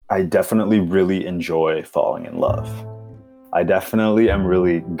I definitely really enjoy falling in love. I definitely am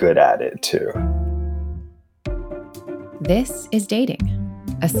really good at it too. This is Dating,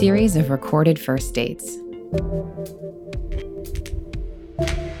 a series of recorded first dates.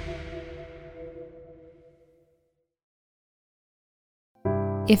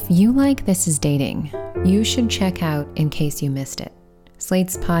 If you like This Is Dating, you should check out In Case You Missed It,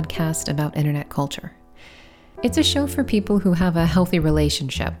 Slate's podcast about internet culture. It's a show for people who have a healthy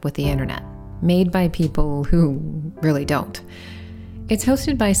relationship with the internet, made by people who really don't. It's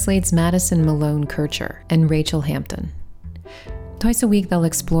hosted by Slate's Madison Malone Kircher and Rachel Hampton. Twice a week, they'll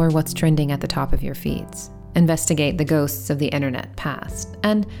explore what's trending at the top of your feeds, investigate the ghosts of the internet past,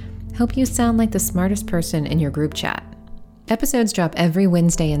 and help you sound like the smartest person in your group chat. Episodes drop every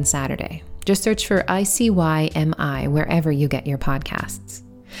Wednesday and Saturday. Just search for ICYMI wherever you get your podcasts.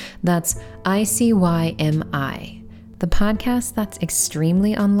 That's ICYMI, the podcast that's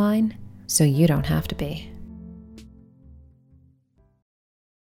extremely online, so you don't have to be.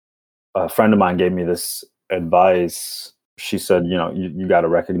 A friend of mine gave me this advice. She said, you got to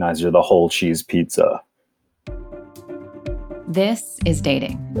recognize you're the whole cheese pizza. This is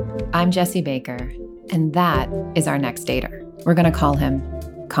Dating. I'm Jessie Baker, and that is our next dater. We're going to call him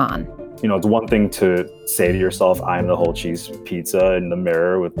Con. It's one thing to say to yourself, I'm the whole cheese pizza in the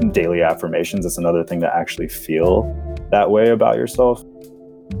mirror with daily affirmations. It's another thing to actually feel that way about yourself.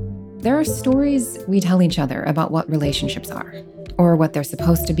 There are stories we tell each other about what relationships are, or what they're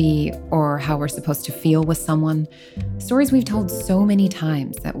supposed to be, or how we're supposed to feel with someone. Stories we've told so many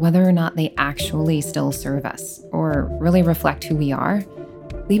times that whether or not they actually still serve us, or really reflect who we are,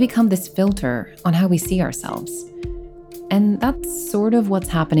 they become this filter on how we see ourselves. And that's sort of what's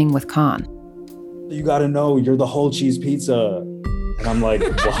happening with Con. You gotta know you're the whole cheese pizza. And I'm like,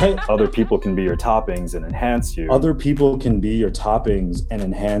 what? Other people can be your toppings and enhance you. Other people can be your toppings and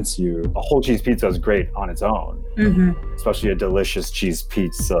enhance you. A whole cheese pizza is great on its own, especially a delicious cheese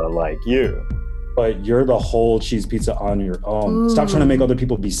pizza like you. But you're the whole cheese pizza on your own. Stop trying to make other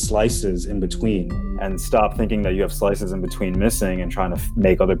people be slices in between. And stop thinking that you have slices in between missing and trying to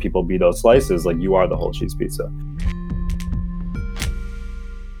make other people be those slices. Like, you are the whole cheese pizza.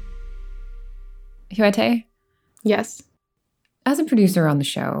 Huete? Yes. As a producer on the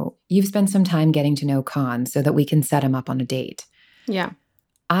show, you've spent some time getting to know Con so that we can set him up on a date. Yeah.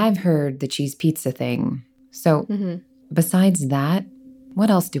 I've heard the cheese pizza thing. So besides that, what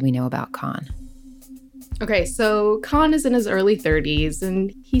else do we know about Con? Okay, so Con is in his early 30s,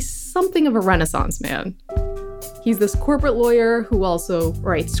 and he's something of a Renaissance man. He's this corporate lawyer who also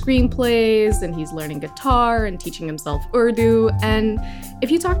writes screenplays, and he's learning guitar and teaching himself Urdu. And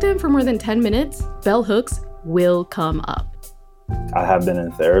if you talk to him for more than 10 minutes, bell hooks will come up. I have been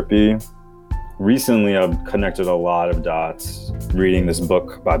in therapy. Recently, I've connected a lot of dots reading this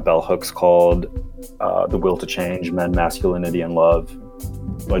book by bell hooks called The Will to Change, Men, Masculinity, and Love.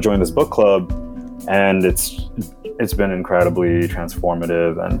 I joined this book club, and it's been incredibly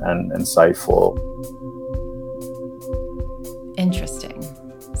transformative and insightful. Interesting.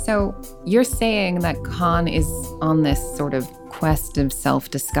 So you're saying that Con is on this sort of quest of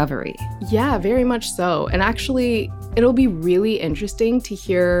self-discovery. Yeah, very much so. And actually, it'll be really interesting to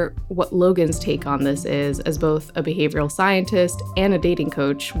hear what Logan's take on this is as both a behavioral scientist and a dating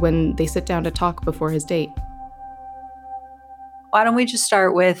coach when they sit down to talk before his date. Why don't we just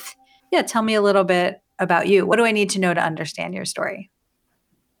start with, tell me a little bit about you. What do I need to know to understand your story?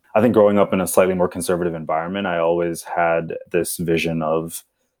 I think growing up in a slightly more conservative environment, I always had this vision of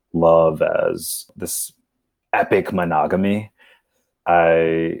love as this epic monogamy.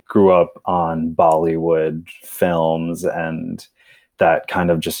 I grew up on Bollywood films and that kind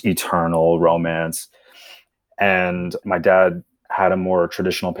of just eternal romance. And my dad had a more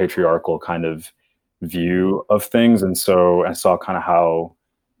traditional patriarchal kind of view of things. And so I saw kind of how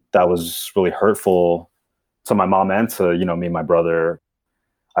that was really hurtful to my mom and to, me and my brother.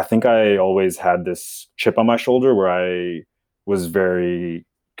 I think I always had this chip on my shoulder where I was very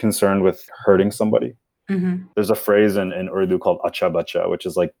concerned with hurting somebody. There's a phrase in Urdu called acha bacha, which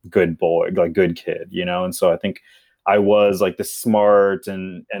is like good boy, like good kid, And so I think I was like this smart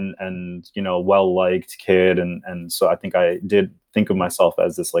and well-liked kid. And so I think I did think of myself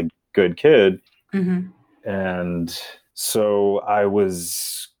as this like good kid. And so I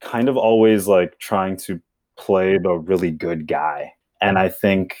was kind of always like trying to play the really good guy. And I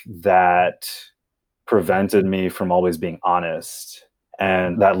think that prevented me from always being honest.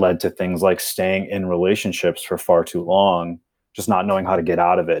 And that led to things like staying in relationships for far too long, just not knowing how to get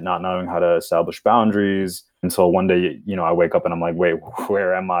out of it, not knowing how to establish boundaries, until one day, I wake up and I'm like, wait,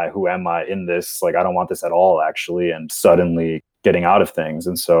 where am I? Who am I in this? Like, I don't want this at all, actually. And suddenly getting out of things.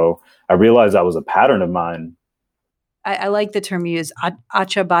 And so I realized that was a pattern of mine. I like the term you use,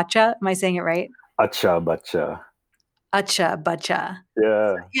 acha bacha. Am I saying it right? Acha bacha. Acha bacha.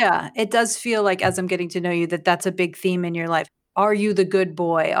 Yeah. Yeah, it does feel like, as I'm getting to know you, that that's a big theme in your life. Are you the good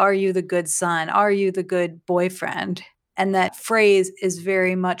boy? Are you the good son? Are you the good boyfriend? And that phrase is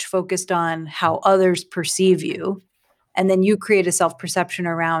very much focused on how others perceive you. And then you create a self-perception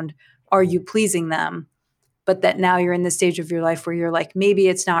around, are you pleasing them? But that now you're in the stage of your life where you're like, maybe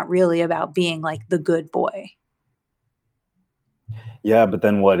it's not really about being like the good boy. Yeah, but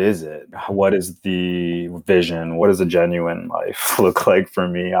then what is it? What is the vision? What does a genuine life look like for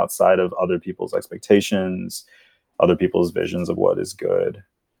me outside of other people's expectations, other people's visions of what is good?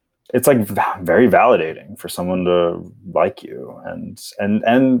 It's like very validating for someone to like you, and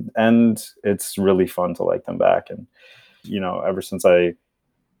it's really fun to like them back. And ever since I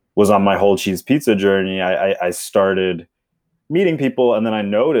was on my whole cheese pizza journey, I started meeting people, and then I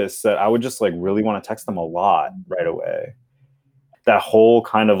noticed that I would just like really want to text them a lot right away. That whole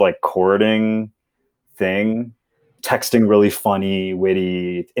kind of like courting thing, texting really funny,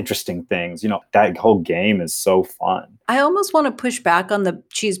 witty, interesting things, that whole game is so fun. I almost want to push back on the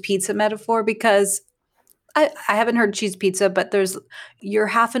cheese pizza metaphor because I haven't heard cheese pizza, but you're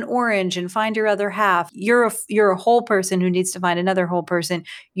half an orange and find your other half. You're a whole person who needs to find another whole person.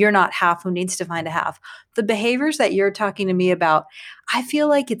 You're not half who needs to find a half. The behaviors that you're talking to me about, I feel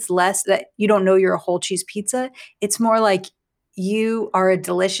like it's less that you don't know you're a whole cheese pizza. It's more like you are a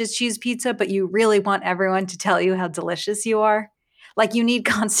delicious cheese pizza, but you really want everyone to tell you how delicious you are. Like you need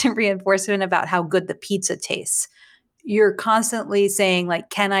constant reinforcement about how good the pizza tastes. You're constantly saying like,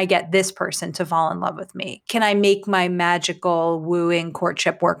 can I get this person to fall in love with me? Can I make my magical wooing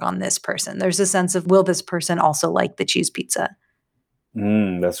courtship work on this person? There's a sense of, will this person also like the cheese pizza?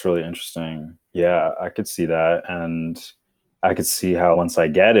 That's really interesting. Yeah, I could see that. And I could see how once I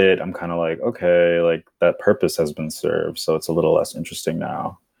get it, I'm kind of like, okay, like that purpose has been served. So it's a little less interesting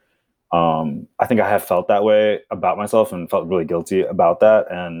now. I think I have felt that way about myself and felt really guilty about that.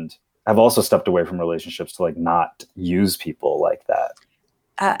 And I've also stepped away from relationships to like not use people like that.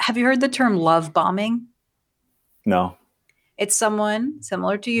 Have you heard the term love bombing? No. It's someone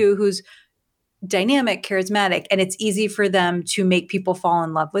similar to you who's dynamic, charismatic, and it's easy for them to make people fall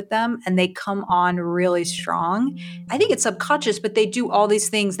in love with them, and they come on really strong. I think it's subconscious, but they do all these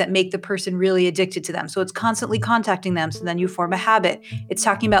things that make the person really addicted to them. So it's constantly contacting them, so then you form a habit. It's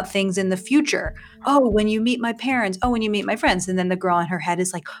talking about things in the future. Oh, when you meet my parents. Oh, when you meet my friends. And then the girl in her head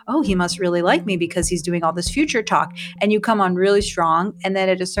is like, oh, he must really like me because he's doing all this future talk. And you come on really strong, and then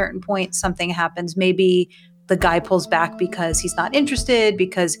at a certain point, something happens. Maybe the guy pulls back because he's not interested,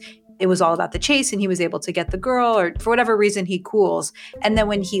 because it was all about the chase and he was able to get the girl, or for whatever reason he cools. And then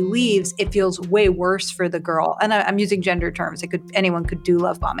when he leaves, it feels way worse for the girl. And I'm using gender terms. Anyone could do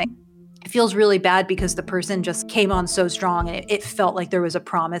love bombing. It feels really bad because the person just came on so strong and it felt like there was a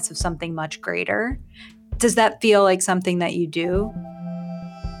promise of something much greater. Does that feel like something that you do?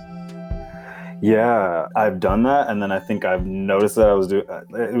 Yeah, I've done that. And then I think I've noticed that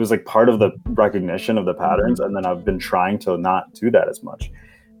it was like part of the recognition of the patterns. And then I've been trying to not do that as much.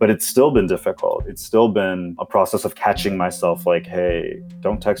 But it's still been difficult. It's still been a process of catching myself like, hey,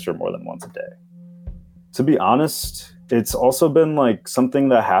 don't text her more than once a day. To be honest, it's also been like something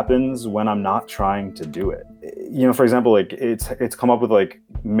that happens when I'm not trying to do it. For example, like it's come up with like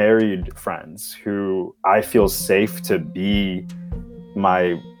married friends who I feel safe to be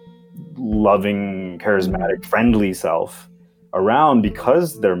my loving, charismatic, friendly self around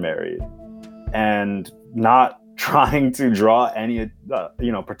because they're married and not trying to draw any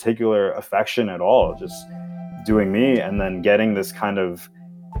particular affection at all, just doing me, and then getting this kind of,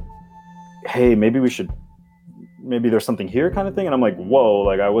 hey, maybe there's something here kind of thing. And I'm like, whoa,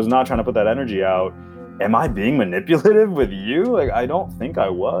 like I was not trying to put that energy out. Am I being manipulative with you? Like, I don't think I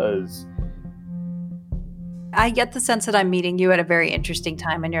was. I get the sense that I'm meeting you at a very interesting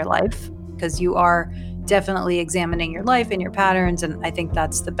time in your life, because you are definitely examining your life and your patterns. And I think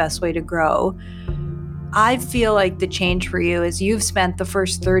that's the best way to grow. I feel like the change for you is you've spent the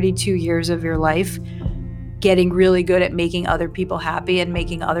first 32 years of your life getting really good at making other people happy and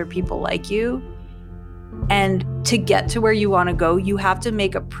making other people like you. And to get to where you want to go, you have to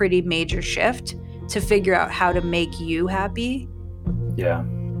make a pretty major shift to figure out how to make you happy. Yeah.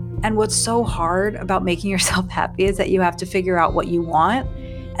 And what's so hard about making yourself happy is that you have to figure out what you want.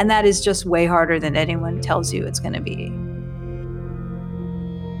 And that is just way harder than anyone tells you it's going to be.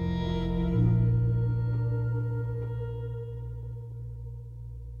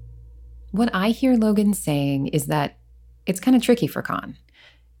 What I hear Logan saying is that it's kind of tricky for Khan.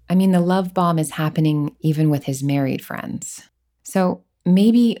 I mean, the love bomb is happening even with his married friends. So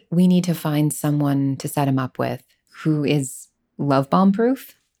maybe we need to find someone to set him up with who is love bomb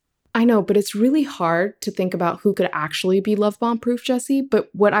proof. I know, but it's really hard to think about who could actually be love bomb proof, Jessie. But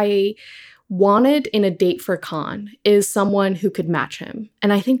what I wanted in a date for Khan is someone who could match him.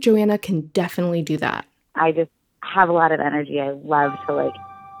 And I think Joanna can definitely do that. I just have a lot of energy. I love to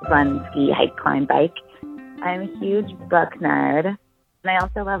run, ski, hike, climb, bike. I'm a huge book nerd. And I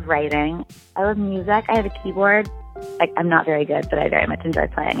also love writing. I love music. I have a keyboard. I'm not very good, but I very much enjoy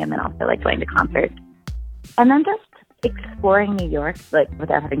playing, and then also going to concerts. And then just exploring New York,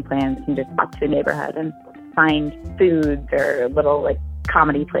 without having plans, and just walk to a neighborhood and find foods or little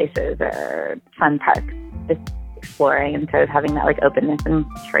comedy places or fun parks. Just exploring and sort of having that openness and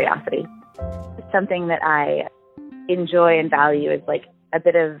curiosity. It's something that I enjoy and value is a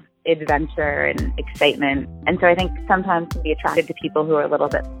bit of adventure and excitement. And so I think sometimes can be attracted to people who are a little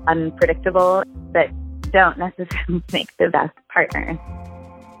bit unpredictable, but don't necessarily make the best partners.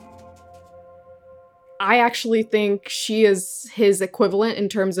 I actually think she is his equivalent in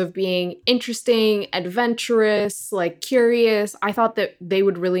terms of being interesting, adventurous, curious. I thought that they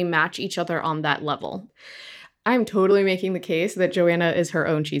would really match each other on that level. I'm totally making the case that Joanna is her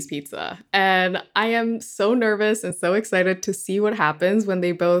own cheese pizza. And I am so nervous and so excited to see what happens when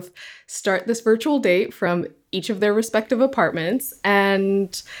they both start this virtual date from each of their respective apartments.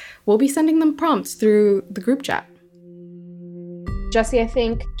 And we'll be sending them prompts through the group chat. Jessie, I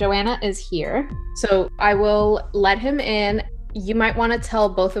think Joanna is here. So I will let him in. You might want to tell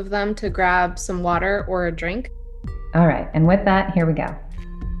both of them to grab some water or a drink. All right. And with that, here we go.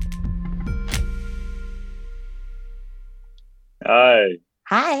 Hi.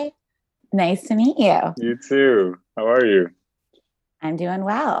 Hi. Nice to meet you. You too. How are you? I'm doing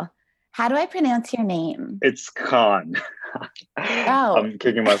well. How do I pronounce your name? It's Khan. Oh. I'm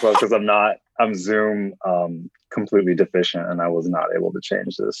kicking myself because I'm Zoom completely deficient, and I was not able to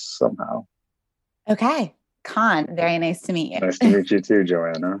change this somehow. Okay. Khan, very nice to meet you. Nice to meet you too,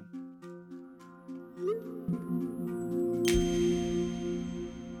 Joanna.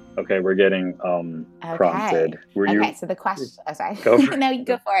 Okay, we're getting prompted. Okay, so the question... Oh, sorry. Go for it. No, you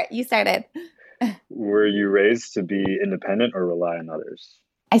go for it. You started. Were you raised to be independent or rely on others?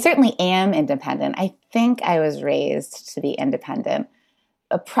 I certainly am independent. I think I was raised to be independent,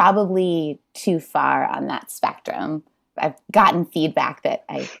 probably too far on that spectrum. I've gotten feedback that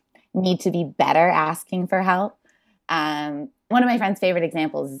I need to be better asking for help. One of my friend's favorite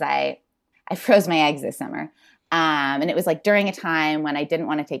examples is I froze my eggs this summer. And it was during a time when I didn't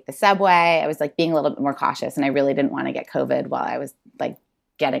want to take the subway. I was being a little bit more cautious, and I really didn't want to get COVID while I was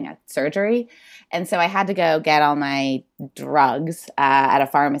getting a surgery. And so I had to go get all my drugs at a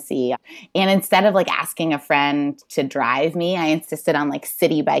pharmacy. And instead of asking a friend to drive me, I insisted on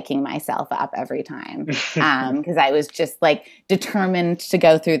city biking myself up every time. Because I was just determined to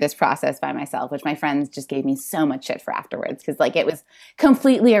go through this process by myself, which my friends just gave me so much shit for afterwards. Because it was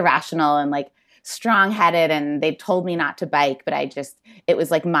completely irrational and strong-headed, and they told me not to bike, but it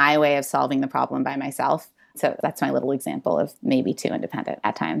was my way of solving the problem by myself. So that's my little example of maybe too independent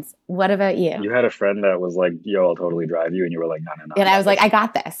at times. What about you? You had a friend that was yo, I'll totally drive you, and you were no. And I was I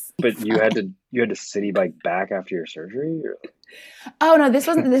got this. But you had to city bike back after your surgery? Or? Oh no, this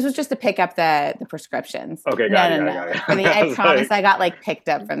was just to pick up the prescriptions. Okay, got it. I promise I got picked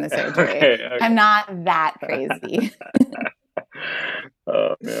up from the surgery. Okay. I'm not that crazy.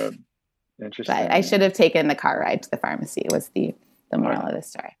 Oh man. Interesting. But I should have taken the car ride to the pharmacy was the moral of the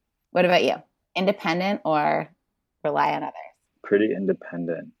story. What about you? Independent or rely on others? Pretty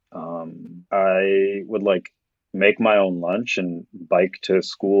independent. I would make my own lunch and bike to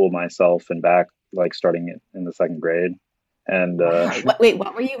school myself and back, starting in the second grade. And wait,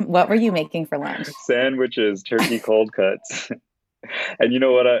 what were you making for lunch? Sandwiches, turkey cold cuts. And you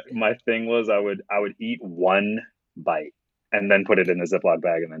know what? My thing was I would eat one bite and then put it in a Ziploc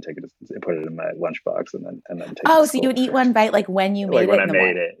bag and then put it in my lunchbox and then take it to so school. You would eat one bite when you made it? When I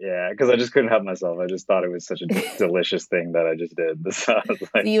made it, yeah. Because I just couldn't help myself. I just thought it was such a delicious thing that I just did. So I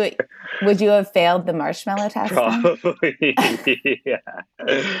was would you have failed the marshmallow test? Probably, yeah.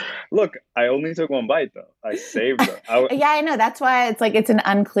 Look, I only took one bite though. I saved them. Yeah, I know. That's why it's an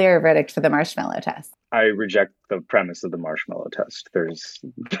unclear verdict for the marshmallow test. I reject the premise of the marshmallow test.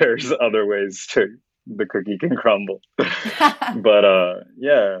 There's other ways the cookie can crumble. But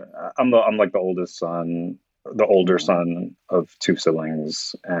yeah, I'm the oldest son, the older son of two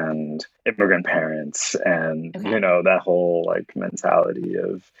siblings and immigrant parents, and that whole mentality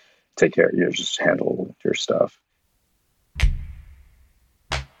of take care, just handle your stuff.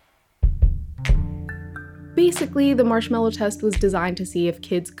 Basically, the marshmallow test was designed to see if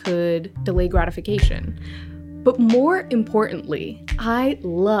kids could delay gratification. But more importantly, I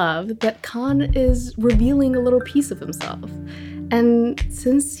love that Khan is revealing a little piece of himself. And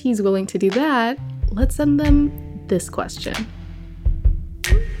since he's willing to do that, let's send them this question.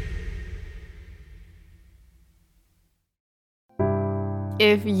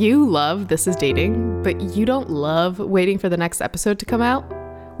 If you love This Is Dating, but you don't love waiting for the next episode to come out,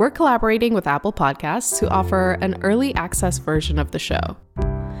 we're collaborating with Apple Podcasts to offer an early access version of the show.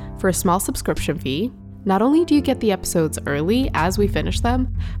 For a small subscription fee, not only do you get the episodes early as we finish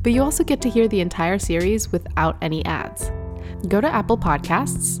them, but you also get to hear the entire series without any ads. Go to Apple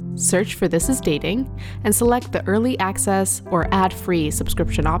Podcasts, search for This Is Dating, and select the early access or ad-free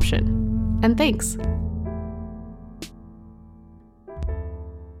subscription option. And thanks.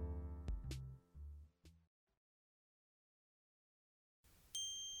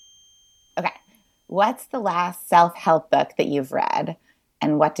 Okay. What's the last self-help book that you've read,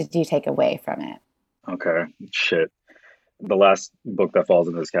 and what did you take away from it? Okay, shit. The last book that falls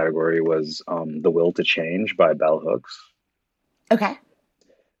into this category was The Will to Change by Bell Hooks. Okay.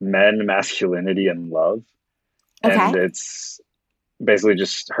 Men, Masculinity, and Love. Okay. And it's basically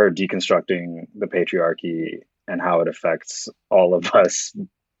just her deconstructing the patriarchy and how it affects all of us,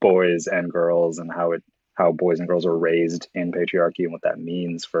 boys and girls, and how boys and girls are raised in patriarchy and what that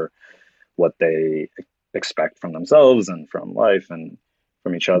means for what they expect from themselves and from life and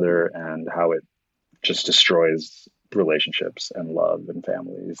from each other, and how it just destroys relationships and love and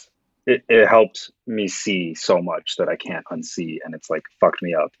families. It helped me see so much that I can't unsee, and it's like fucked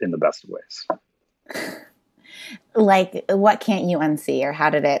me up in the best of ways. Like, what can't you unsee, or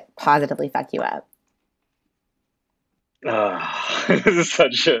how did it positively fuck you up? This is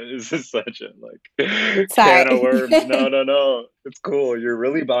such a like Sorry. can of worms. No. It's cool. You're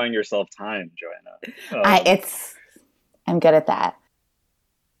really buying yourself time, Joanna. I'm good at that.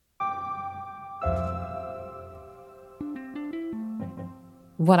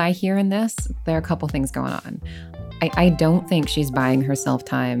 What I hear in this, there are a couple things going on. I don't think she's buying herself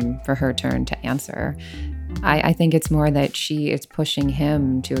time for her turn to answer. I think it's more that she is pushing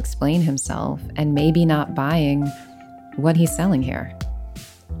him to explain himself and maybe not buying what he's selling here.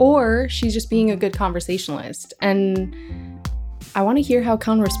 Or she's just being a good conversationalist. And I want to hear how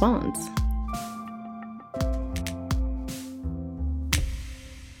Khan responds.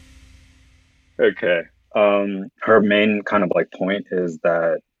 Okay. Her main kind of like point is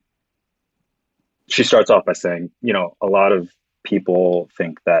that she starts off by saying, a lot of people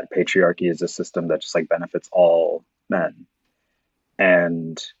think that patriarchy is a system that just like benefits all men.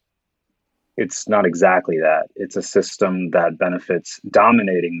 And it's not exactly that. It's a system that benefits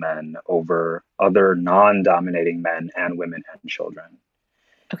dominating men over other non-dominating men and women and children.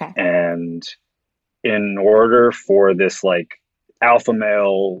 Okay. And in order for this like alpha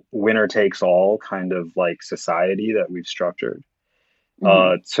male winner takes all kind of like society that we've structured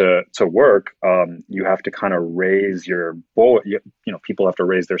to work, you have to kind of raise your boy. People have to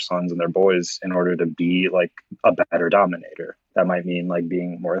raise their sons and their boys in order to be like a better dominator. That might mean like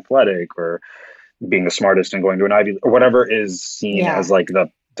being more athletic or being the smartest and going to an Ivy or whatever is seen as like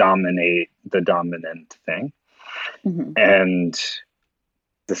the dominant thing. Mm-hmm. And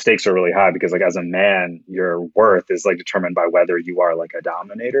the stakes are really high because like as a man, your worth is like determined by whether you are like a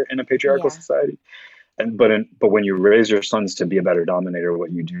dominator in a patriarchal society. But when you raise your sons to be a better dominator,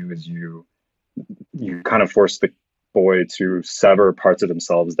 what you do is you kind of force the boy to sever parts of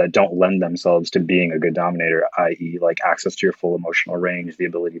themselves that don't lend themselves to being a good dominator, i.e. like access to your full emotional range, the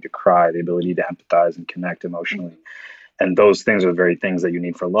ability to cry, the ability to empathize and connect emotionally. Mm-hmm. And those things are the very things that you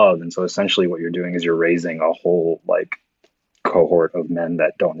need for love. And so essentially what you're doing is you're raising a whole like cohort of men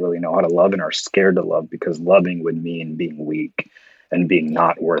that don't really know how to love and are scared to love because loving would mean being weak and being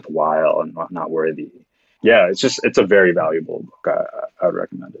not worthwhile and not worthy. Yeah, it's a very valuable book. I would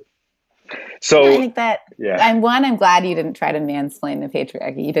recommend it. So I think that I'm glad you didn't try to mansplain the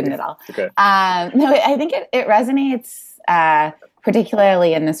patriarchy. You didn't at all. Okay. No, I think it resonates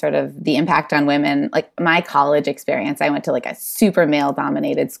particularly in the sort of the impact on women. Like my college experience, I went to like a super male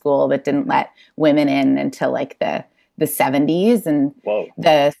dominated school that didn't let women in until like the 70s. And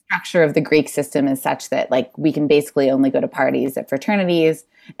the structure of the Greek system is such that like we can basically only go to parties at fraternities.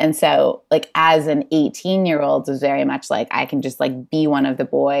 And so like as an 18-year-old was very much like I can just like be one of the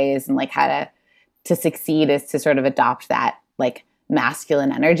boys, and like how to succeed is to sort of adopt that like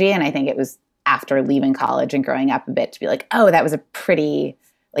masculine energy. And I think it was after leaving college and growing up a bit to be like, oh, that was a pretty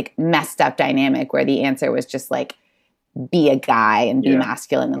like messed up dynamic where the answer was just like be a guy and be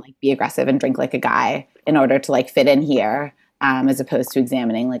masculine and like be aggressive and drink like a guy in order to like fit in here, as opposed to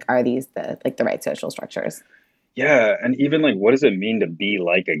examining like, are these the right social structures? Yeah. And even like, what does it mean to be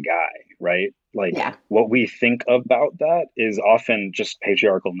like a guy? right? Like Yeah. what we think about that is often just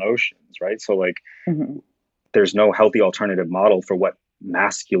patriarchal notions, right? So like there's no healthy alternative model for what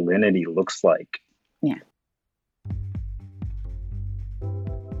masculinity looks like. Yeah.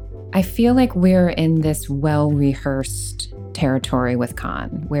 I feel like we're in this well-rehearsed territory with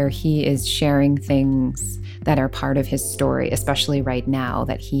Khan, where he is sharing things that are part of his story, especially right now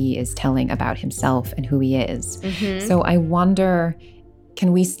that he is telling about himself and who he is. So I wonder,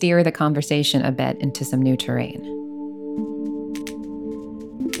 can we steer the conversation a bit into some new terrain?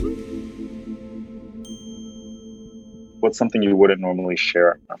 What's something you wouldn't normally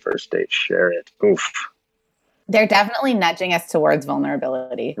share on a first date? Share it. Oof. They're definitely nudging us towards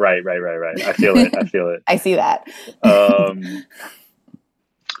vulnerability. Right. I feel it. I see that.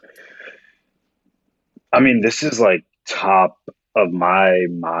 I mean, this is like top of my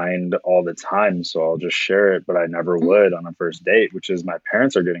mind all the time, so I'll just share it, but I never would on a first date, which is my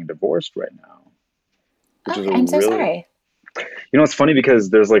parents are getting divorced right now. I'm so sorry. You know, it's funny because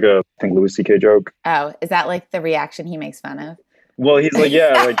there's like I think Louis C.K. joke. Oh, is that like the reaction he makes fun of? Well, he's like,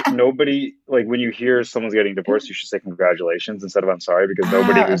 yeah, like nobody, like when you hear someone's getting divorced, you should say congratulations instead of I'm sorry, because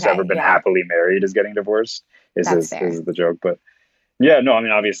nobody who's ever been happily married is getting divorced is the joke. But yeah, no, I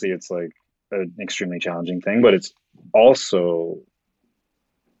mean, obviously it's like an extremely challenging thing, but it's also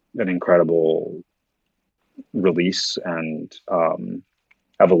an incredible release and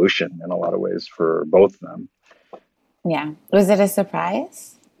evolution in a lot of ways for both of them. Yeah. Was it a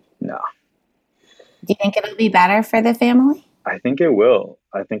surprise? No. Do you think it'll be better for the family? I think it will.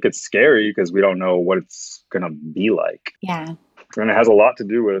 I think it's scary because we don't know what it's going to be like. Yeah. And it has a lot to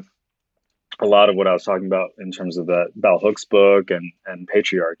do with a lot of what I was talking about in terms of that Bell Hooks book and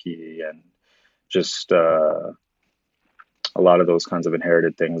patriarchy and just a lot of those kinds of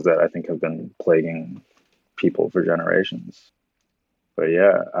inherited things that I think have been plaguing people for generations. But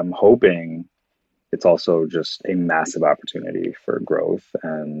yeah, I'm hoping it's also just a massive opportunity for growth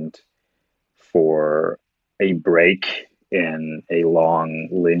and for a break in a long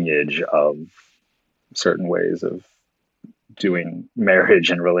lineage of certain ways of doing marriage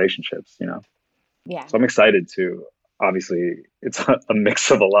and relationships, you know? Yeah. So I'm excited too. Obviously, it's a mix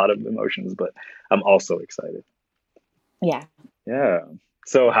of a lot of emotions, but I'm also excited. Yeah. Yeah.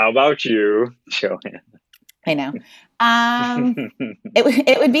 So how about you, Joanne? I know.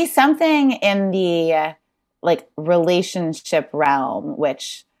 It would be something in the like relationship realm,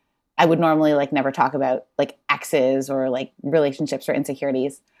 which I would normally like never talk about, like exes or like relationships or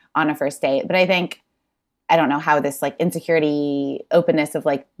insecurities on a first date. But I think, I don't know how this like insecurity openness of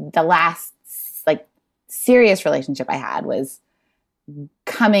like the last like serious relationship I had was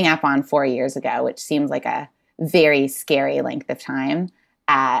coming up on 4 years ago, which seems like a very scary length of time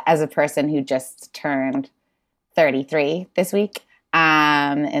as a person who just turned 33 this week.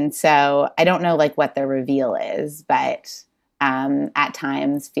 And so I don't know like what the reveal is, but at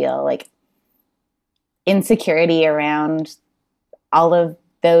times feel like insecurity around all of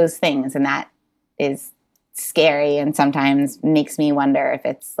those things. And that is scary and sometimes makes me wonder if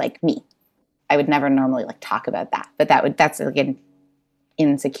it's like me. I would never normally like talk about that, but that's like an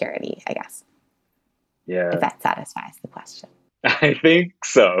insecurity, I guess. Yeah. If that satisfies the question. I think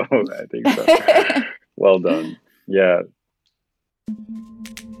so. Well done. Yeah.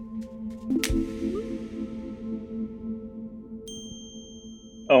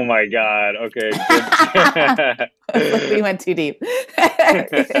 Oh my God. Okay. We went too deep.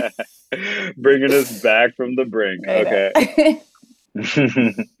 Bringing us back from the brink. Okay.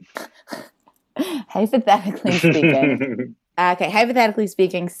 Hypothetically speaking. Okay. Hypothetically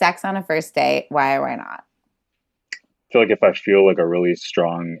speaking, sex on a first date. Why or why not? I feel like if I feel like a really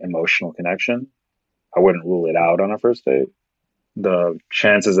strong emotional connection, I wouldn't rule it out on a first date. The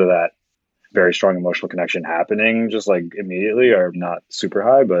chances of that very strong emotional connection happening just like immediately are not super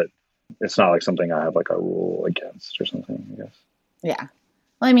high, but it's not like something I have like a rule against or something, I guess. Yeah.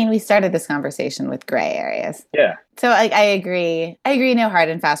 Well, I mean, we started this conversation with gray areas. Yeah. So I agree. I agree. No hard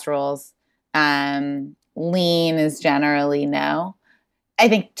and fast rules. Lean is generally no. I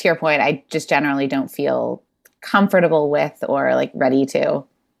think to your point, I just generally don't feel comfortable with or like ready to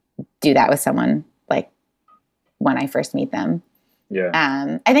do that with someone like when I first meet them.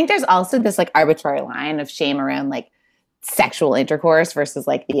 Yeah. I think there's also this like arbitrary line of shame around like sexual intercourse versus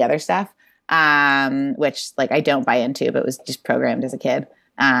like the other stuff, which like I don't buy into, but was just programmed as a kid.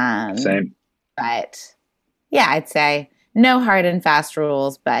 Same. But yeah, I'd say no hard and fast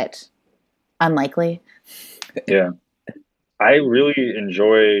rules, but unlikely. Yeah. I really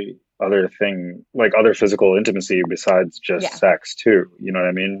enjoy other thing, like other physical intimacy besides just sex too. You know what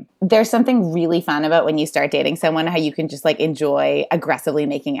I mean? There's something really fun about when you start dating someone, how you can just like enjoy aggressively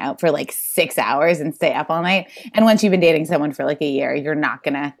making out for like 6 hours and stay up all night. And once you've been dating someone for like a year, you're not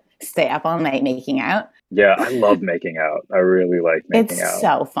going to stay up all night making out. Yeah, I love making out. I really like making out. It's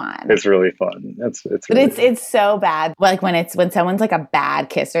so fun. It's really fun. It's really fun. It's so bad. Like when someone's like a bad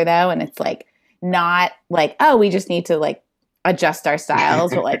kisser though, and it's like not like, oh, we just need to like adjust our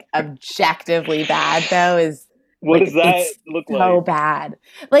styles, but like objectively bad though is what like, does that look like? So bad.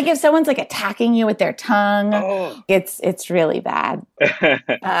 Like if someone's like attacking you with their tongue, it's really bad.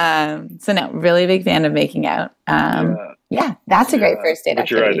 So no, really big fan of making out. Yeah, that's a great first date. But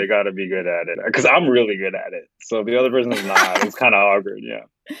you're right, they got to be good at it because I'm really good at it. So the other person is not. It's kind of awkward. Yeah,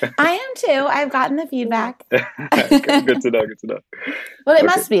 I am too. I've gotten the feedback. Good to know. Good to know. Well, it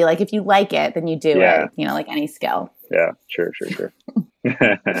must be like if you like it, then you do it. You know, like any skill. Yeah, sure.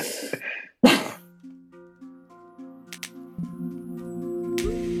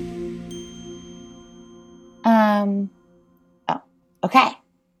 Okay.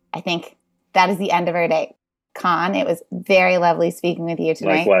 I think that is the end of our date. Con, it was very lovely speaking with you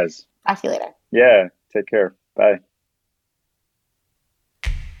tonight. Likewise. Talk to you later. Yeah, take care. Bye.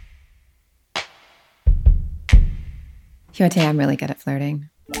 Hyotae, I'm really good at flirting.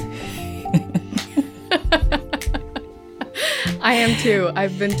 I am too.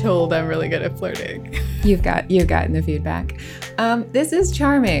 I've been told I'm really good at flirting. You've gotten the feedback. This is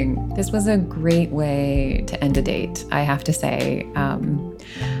charming. This was a great way to end a date, I have to say.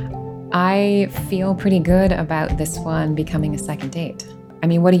 I feel pretty good about this one becoming a second date. I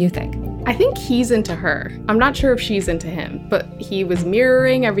mean, what do you think? I think he's into her. I'm not sure if she's into him, but he was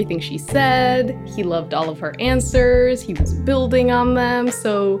mirroring everything she said. He loved all of her answers. He was building on them.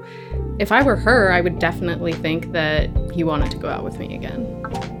 So if I were her, I would definitely think that he wanted to go out with me again.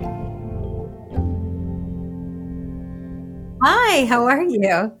 Hi, how are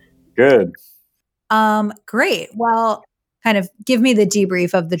you? Good. Great. Well, kind of give me the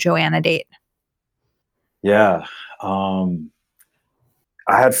debrief of the Joanna date. Yeah.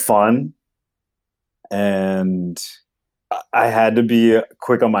 I had fun and I had to be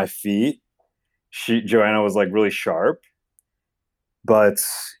quick on my feet. Joanna was like really sharp, but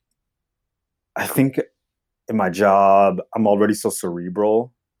I think in my job, I'm already so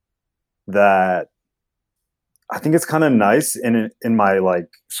cerebral that I think it's kind of nice in my like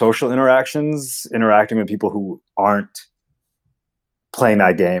social interactions, interacting with people who aren't playing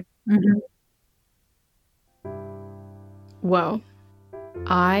that game. Mm-hmm. Whoa.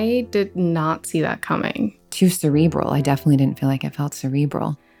 I did not see that coming. Too cerebral. I definitely didn't feel like it felt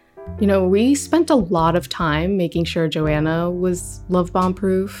cerebral. You know, we spent a lot of time making sure Joanna was love bomb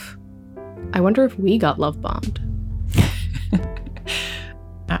proof. I wonder if we got love bombed.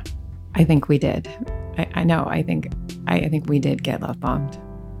 I think we did. I know. I think we did get love bombed.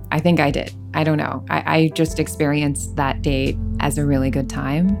 I think I did. I don't know. I just experienced that date as a really good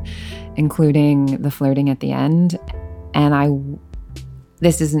time, including the flirting at the end. And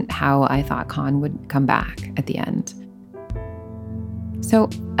this isn't how I thought Con would come back at the end. So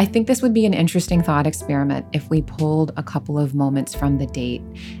I think this would be an interesting thought experiment if we pulled a couple of moments from the date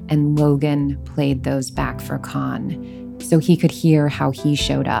and Logan played those back for Con so he could hear how he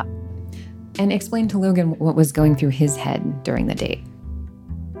showed up and explain to Logan what was going through his head during the date.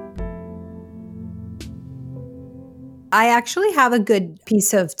 I actually have a good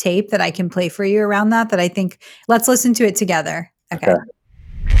piece of tape that I can play for you around that I think, let's listen to it together. Okay.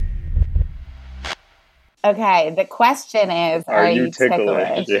 Okay, the question is, are you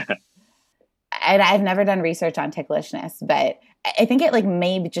ticklish? Yeah. And I've never done research on ticklishness, but I think it like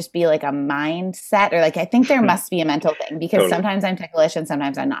may just be like a mindset, or like I think there must be a mental thing because sometimes I'm ticklish and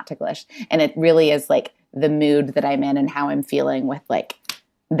sometimes I'm not ticklish. And it really is like the mood that I'm in and how I'm feeling with like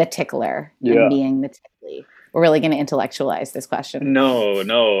the tickler and being the tickly. We're really going to intellectualize this question.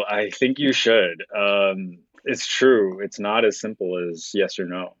 No, I think you should. It's true. It's not as simple as yes or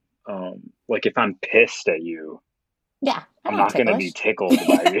no. Like if I'm pissed at you, I'm not going to be tickled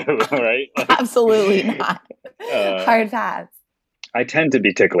by you, right? Like, absolutely not. Hard pass. I tend to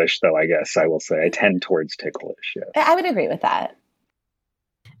be ticklish, though, I guess I will say. I tend towards ticklish, yeah. I would agree with that.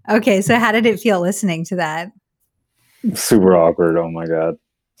 Okay, so how did it feel listening to that? Super awkward, oh my God.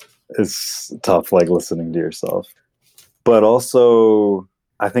 It's tough, like, listening to yourself. But also,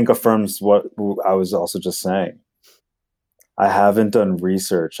 I think affirms what I was also just saying. I haven't done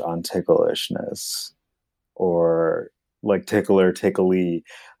research on ticklishness or like tickler, tickly.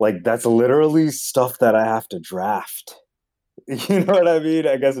 Like that's literally stuff that I have to draft. You know what I mean?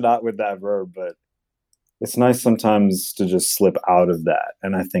 I guess not with that verb, but it's nice sometimes to just slip out of that.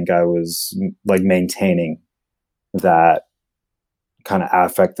 And I think I was like maintaining that kind of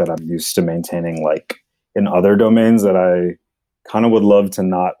affect that I'm used to maintaining, like in other domains that I kind of would love to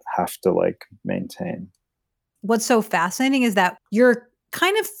not have to like maintain. What's so fascinating is that you're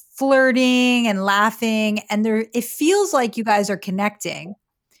kind of flirting and laughing, and it feels like you guys are connecting.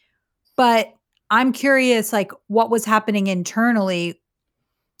 But I'm curious, like, what was happening internally?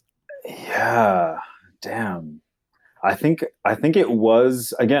 Yeah, damn. I think it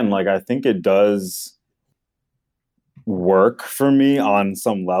was, again, like, I think it does work for me on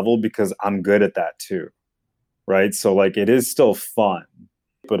some level because I'm good at that too. Right. So like, it is still fun,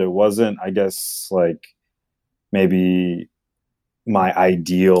 but it wasn't, I guess, like maybe my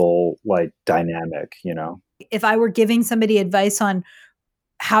ideal like dynamic, you know? If I were giving somebody advice on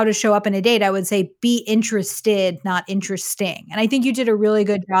how to show up in a date, I would say be interested, not interesting. And I think you did a really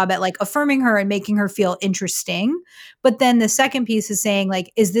good job at like affirming her and making her feel interesting. But then the second piece is saying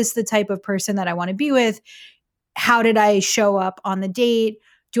like, is this the type of person that I want to be with? How did I show up on the date?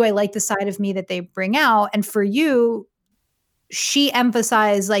 Do I like the side of me that they bring out? And for you, she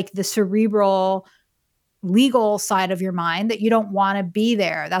emphasized like the cerebral, legal side of your mind that you don't want to be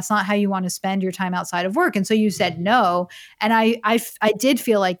there. That's not how you want to spend your time outside of work. And so you said no. And I did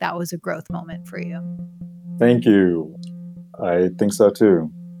feel like that was a growth moment for you. Thank you. I think so too.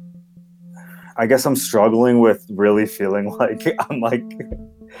 I guess I'm struggling with really feeling like I'm like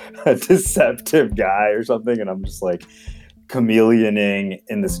a deceptive guy or something. And I'm just like chameleoning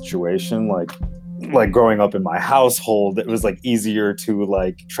in the situation. Like growing up in my household, it was like easier to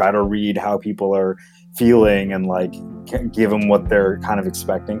like try to read how people are feeling and like give them what they're kind of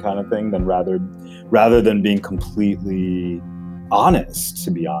expecting kind of thing than rather than being completely honest,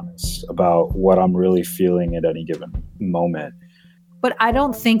 to be honest, about what I'm really feeling at any given moment. But I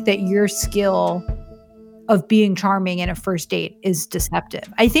don't think that your skill of being charming in a first date is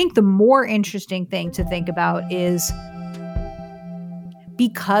deceptive. I think the more interesting thing to think about is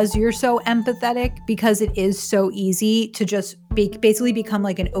because you're so empathetic, because it is so easy to just basically become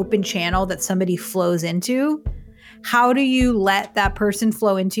like an open channel that somebody flows into. How do you let that person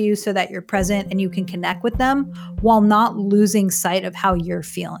flow into you so that you're present and you can connect with them while not losing sight of how you're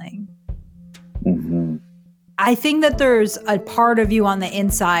feeling? Mm-hmm. I think that there's a part of you on the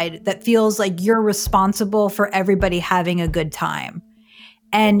inside that feels like you're responsible for everybody having a good time.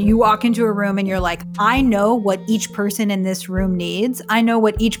 And you walk into a room and you're like, I know what each person in this room needs. I know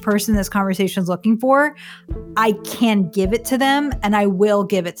what each person in this conversation is looking for. I can give it to them and I will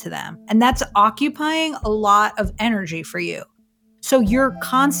give it to them. And that's occupying a lot of energy for you. So you're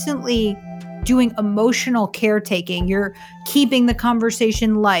constantly doing emotional caretaking. You're keeping the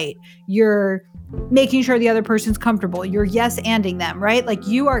conversation light. You're making sure the other person's comfortable. You're yes-anding them, right? Like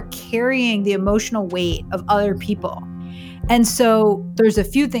you are carrying the emotional weight of other people. And so there's a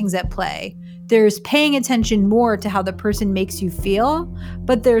few things at play. There's paying attention more to how the person makes you feel,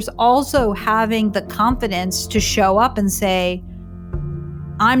 but there's also having the confidence to show up and say,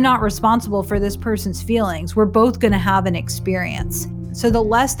 I'm not responsible for this person's feelings. We're both going to have an experience. So the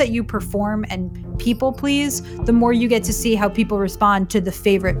less that you perform and people please, the more you get to see how people respond to the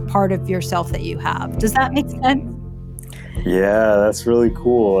favorite part of yourself that you have. Does that make sense? Yeah, that's really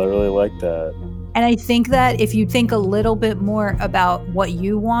cool. I really like that. And I think that if you think a little bit more about what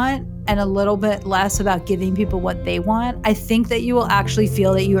you want and a little bit less about giving people what they want, I think that you will actually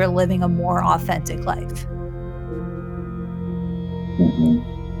feel that you are living a more authentic life. Mm-hmm.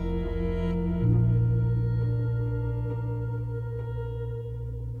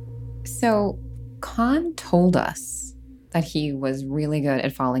 So Khan told us that he was really good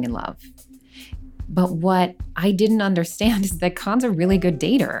at falling in love. But what I didn't understand is that Khan's a really good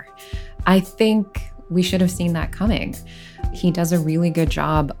dater. I think we should have seen that coming. He does a really good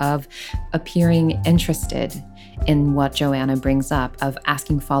job of appearing interested in what Joanna brings up, of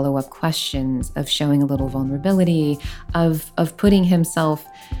asking follow-up questions, of showing a little vulnerability, of putting himself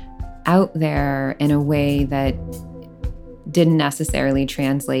out there in a way that didn't necessarily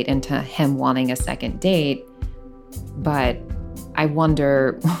translate into him wanting a second date. But I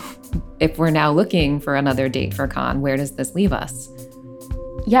wonder if we're now looking for another date for Khan, where does this leave us?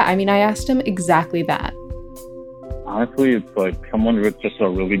 Yeah, I mean, I asked him exactly that. Honestly, it's like someone with just a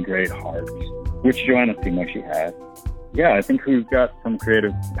really great heart, which Joanna seemed like she had. Yeah, I think we've got some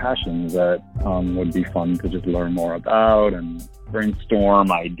creative passions that would be fun to just learn more about and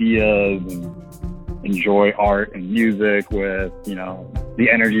brainstorm ideas and enjoy art and music with. You know,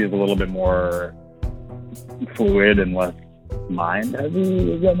 the energy is a little bit more fluid and less mind heavy.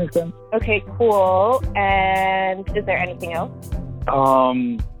 Does that make sense? Okay, cool. And is there anything else?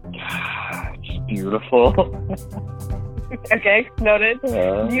 Just beautiful. Okay, noted.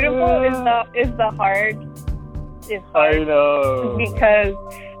 Beautiful is the hard. It's hard. I know. Because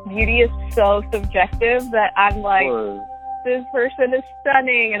beauty is so subjective that I'm like, this person is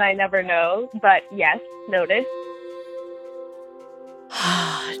stunning, and I never know. But yes, noted.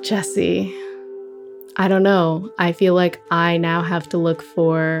 Jesse, I don't know. I feel like I now have to look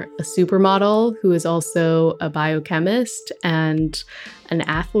for a supermodel who is also a biochemist and an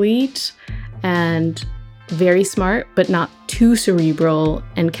athlete and very smart, but not too cerebral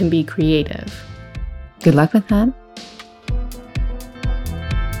and can be creative. Good luck with that.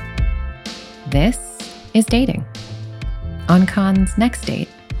 This is dating. On Khan's next date,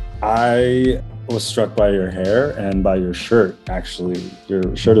 I was struck by your hair and by your shirt, actually.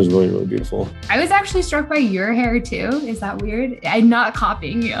 Your shirt is really, really beautiful. I was actually struck by your hair too. Is that weird? I'm not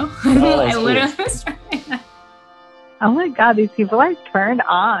copying you. Oh, I cool. literally was struck by that. Oh my God, these people are turned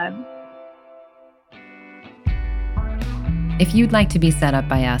on. if you'd like to be set up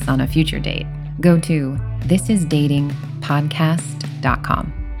by us on a future date, go to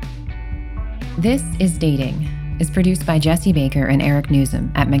thisisdatingpodcast.com. This is Dating is produced by Jesse Baker and Eric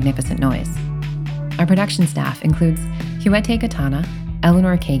Newsom at Magnificent Noise. Our production staff includes Huete Katana,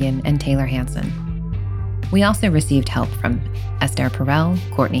 Eleanor Kagan, and Taylor Hansen. We also received help from Esther Perel,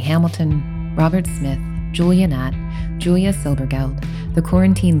 Courtney Hamilton, Robert Smith, Julia Nat, Julia Silbergeld, The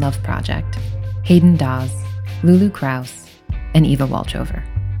Quarantine Love Project, Hayden Dawes, Lulu Krause, and Eva Walchover.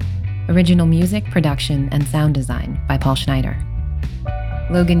 Original music, production, and sound design by Paul Schneider.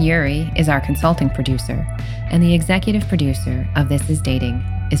 Logan Ury is our consulting producer, and the executive producer of This Is Dating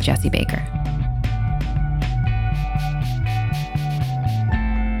is Jesse Baker.